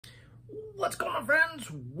What's going on, friends?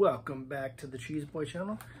 Welcome back to the Cheese Boy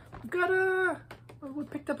channel. We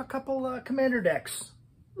picked up a couple commander decks,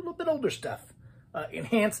 a little bit older stuff.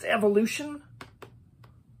 Enhanced Evolution.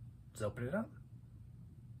 Let's open it up.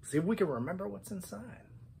 See if we can remember what's inside.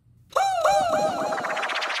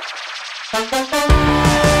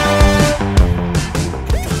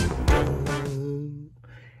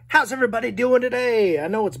 How's everybody doing today? I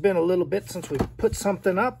know it's been a little bit since we put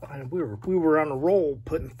something up. We were on a roll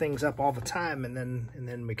putting things up all the time, and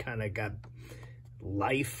then we kind of got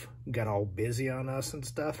all busy on us and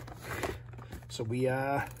stuff. So we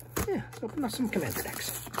let's open up some commander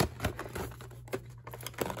decks.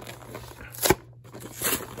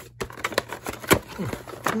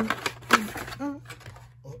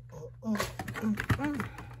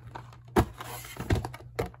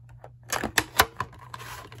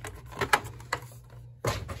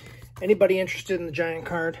 Anybody interested in the giant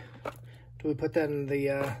card? Do we put that in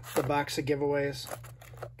the box of giveaways?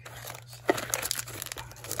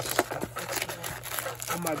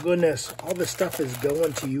 Oh my goodness, all this stuff is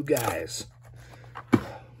going to you guys.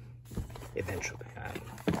 Eventually.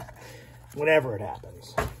 Whenever it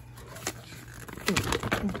happens.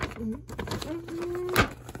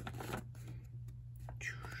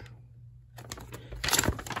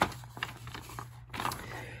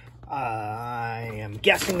 I am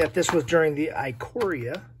guessing that this was during the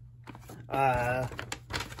Ikoria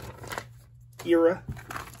era.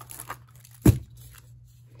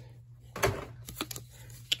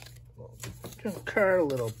 Card, a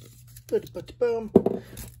little boom.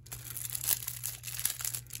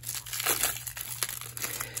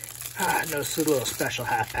 No little special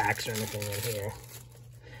half packs or anything in here.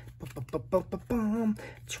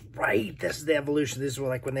 That's right. This is the evolution. This is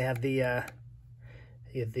like when they have the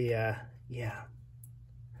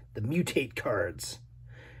mutate cards.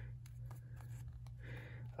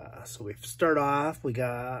 So we start off, we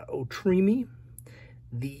got Otrimi,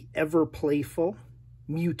 the ever playful,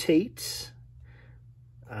 mutate,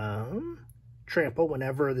 trample.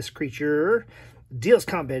 Whenever this creature deals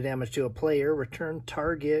combat damage to a player, return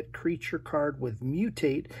target creature card with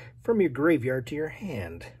mutate from your graveyard to your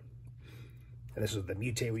hand. And this is the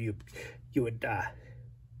mutate where you would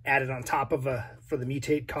add it on top of for the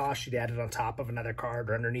mutate cost, you'd add it on top of another card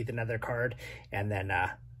or underneath another card, and then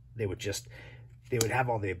they would have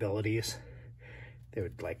all the abilities. They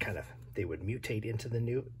would they would mutate into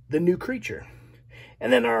the new creature.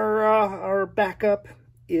 And then our backup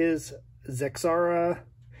is Zexara,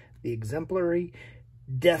 the Exemplary,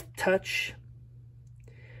 Death Touch.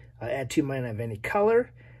 Add 2 mana of any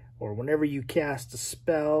color, or whenever you cast a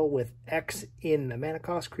spell with X in the mana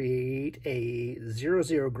cost, create a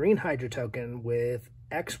 0/0 green Hydra token with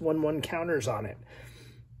X 1/1 counters on it.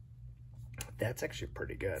 That's actually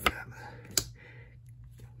pretty good.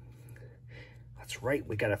 That's right,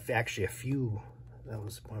 we got actually a few. That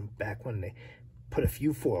was back when they put a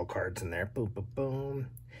few foil cards in there. Boom, boom,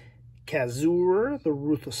 boom. Kazur, the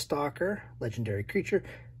Ruthless Stalker, legendary creature.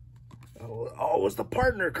 Oh, it was the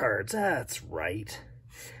partner cards. That's right.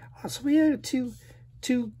 Oh, so we had two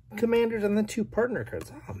commanders and then 2 partner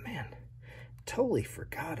cards. Oh man, totally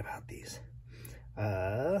forgot about these.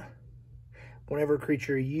 Whenever a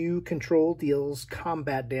creature you control deals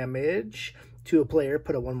combat damage to a player,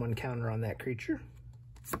 put a 1/1 counter on that creature.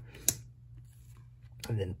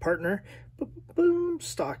 And then partner, boom,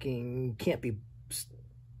 Stalking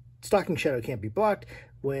Shadow can't be blocked.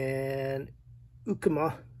 When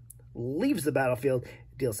Ukama leaves the battlefield,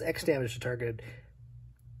 it deals X damage to target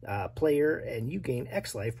player, and you gain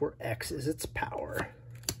X life, where X is its power.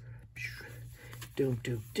 Doom,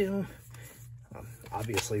 doom, doom.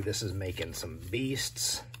 Obviously, this is making some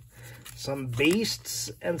beasts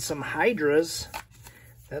and some Hydras.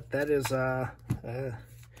 That is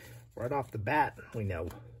right off the bat, we know.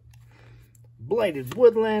 Blighted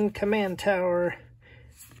Woodland, Command Tower,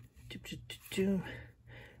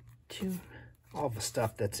 all the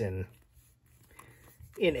stuff that's in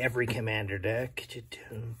every commander deck.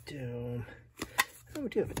 Oh, we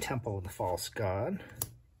do have a Temple of the False God.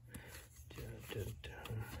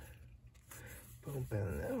 Boom,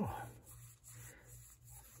 boom, oh.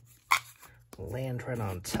 Land right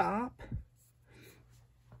on top.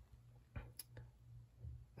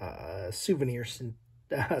 Souvenir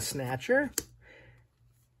Snatcher.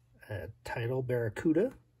 Tidal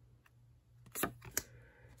Barracuda.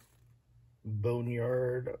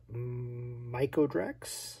 Boneyard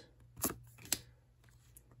Mycodrex.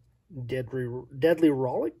 Deadly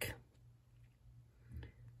Rollick.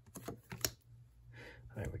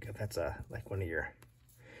 There we go. That's like one of your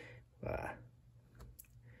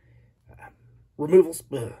removals.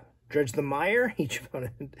 Dredge the Mire. Each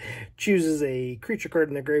opponent chooses a creature card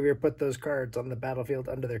in their graveyard. Put those cards on the battlefield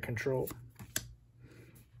under their control.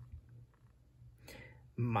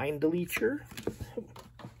 Mind Leecher.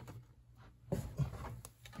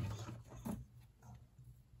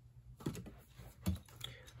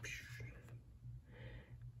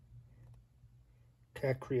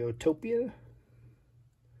 Cacryotopia.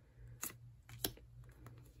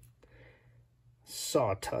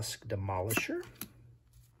 Sawtusk Demolisher.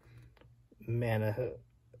 Mana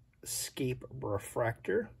Escape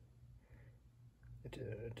Refractor.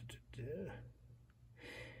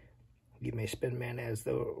 You may spend mana as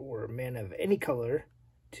though it were mana of any color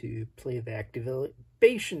to play the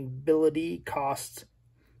activation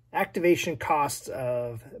costs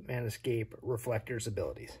of Mana Escape Refractor's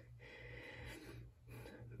abilities.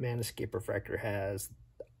 Mana Escape Refractor has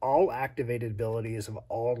all activated abilities of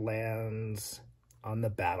all lands on the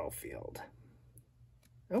battlefield.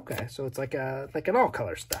 Okay, so it's like an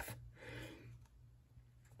all-color stuff.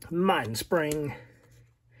 Mind Spring,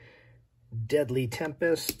 Deadly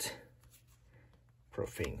Tempest,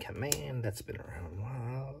 Profane Command, that's been around a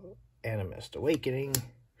while, Animist Awakening,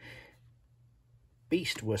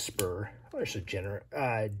 Beast Whisper, there's a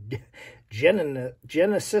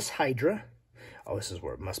Genesis Hydra. Oh, this is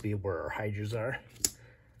where it must be where our Hydras are.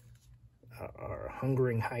 Our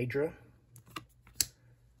Hungering Hydra.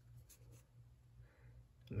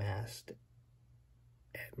 Masked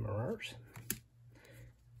Admirers.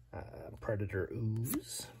 Predator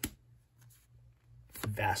Ooze.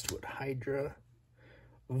 Vastwood Hydra.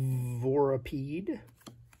 Vorapede.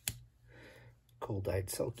 Cold-Eyed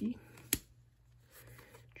Selkie.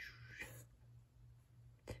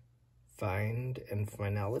 Find and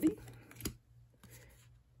Finality.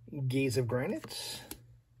 Gaze of Granite.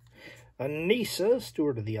 Anissa,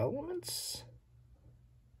 Steward of the Elements.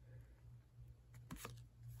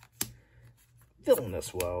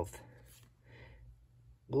 Villainous Wealth.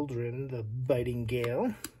 Wildren, the Biting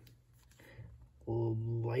Gale.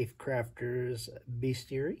 Lifecrafters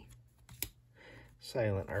Bestiary.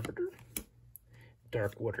 Silent Arbiter.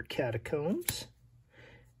 Darkwater Catacombs.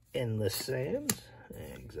 Endless Sands.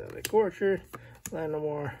 Exotic Orchard. Land of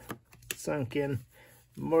War. Sunken.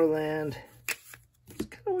 More land. It's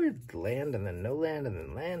kind of weird. Land and then no land and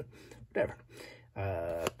then land. Whatever.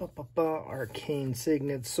 Arcane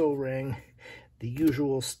Signet, Soul Ring. The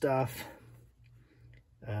usual stuff.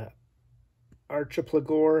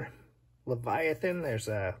 Archiplagor. Leviathan. There's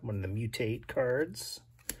one of the Mutate cards.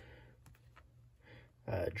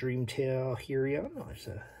 Dreamtail Herion. Oh, there's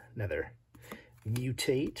another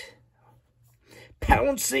Mutate.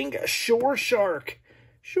 Pouncing Shore Shark.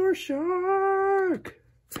 Shore Shark.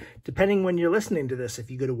 Depending when you're listening to this, if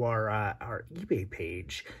you go to our eBay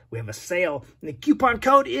page, we have a sale. And the coupon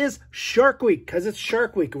code is Shark Week, because it's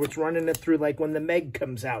Shark Week. We're running it through like when the Meg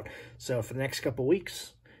comes out. So for the next couple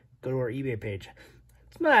weeks, go to our eBay page.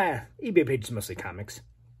 My eBay page is mostly comics,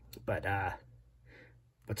 but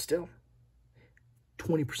still,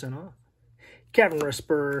 20% off. Cavern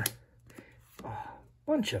Whisperer,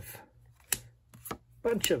 bunch of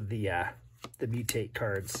the Mutate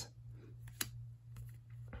cards.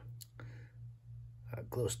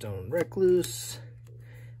 Glowstone Recluse,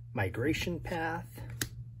 Migration Path.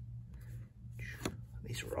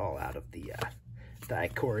 These were all out of the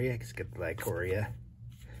Ikoria. Let's get the Ikoria.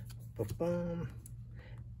 Boom.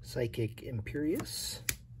 Psychic Imperious.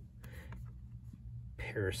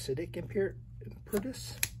 Parasitic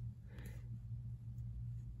Impetus.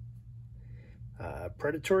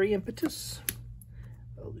 Predatory Impetus.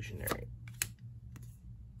 Illusionary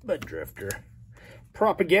Mud-Drifter.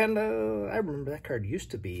 Propaganda. I remember that card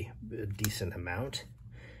used to be a decent amount.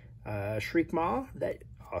 Shriekmaw. That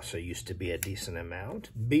also used to be a decent amount.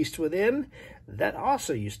 Beast Within. That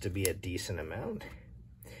also used to be a decent amount.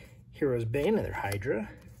 Hero's Bane, another Hydra.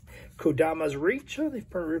 Kodama's Reach. Oh, they've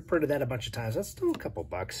reprinted that a bunch of times. That's still a couple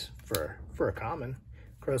bucks for a common.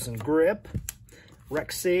 Croson Grip.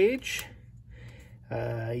 Rex Sage.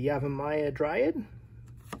 Yavimaya Dryad.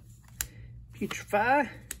 Putrefy.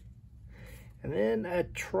 And then a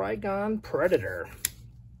Trigon Predator.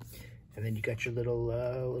 And then you got your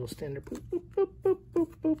little standard boop, boop, boop, boop,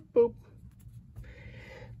 boop, boop, boop.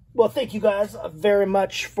 Well, thank you guys very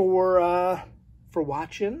much for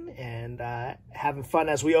watching and having fun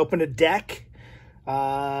as we open a deck.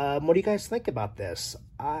 What do you guys think about this?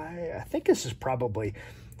 I think this is probably...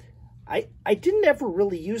 I didn't ever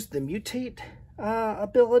really use the Mutate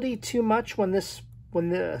ability too much when this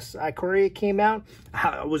Ikoria came out.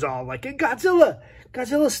 I was all like, Godzilla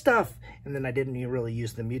stuff. And then I didn't really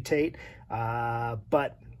use the Mutate.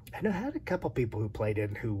 But I had a couple people who played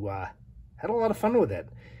it who had a lot of fun with it.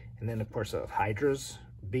 And then, of course, hydras,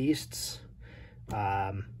 beasts.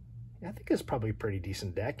 I think it's probably a pretty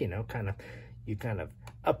decent deck, you know, you kind of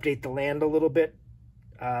update the land a little bit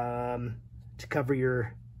to cover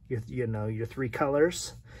your 3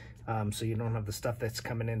 colors. So you don't have the stuff that's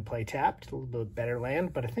coming in play tapped. A little bit better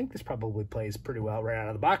land, but I think this probably plays pretty well right out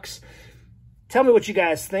of the box. Tell me what you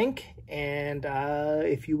guys think, and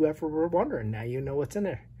if you ever were wondering, now you know what's in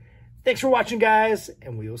there. Thanks for watching, guys,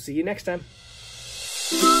 and we will see you next time.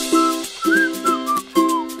 And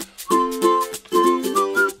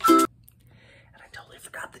I totally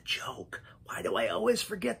forgot the joke. Why do I always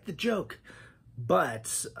forget the joke?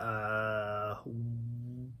 But,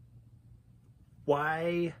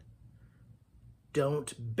 why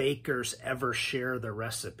don't bakers ever share the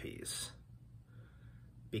recipes?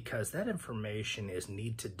 Because that information is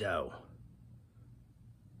need to dough.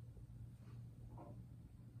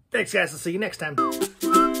 Thanks, guys. I'll see you next time.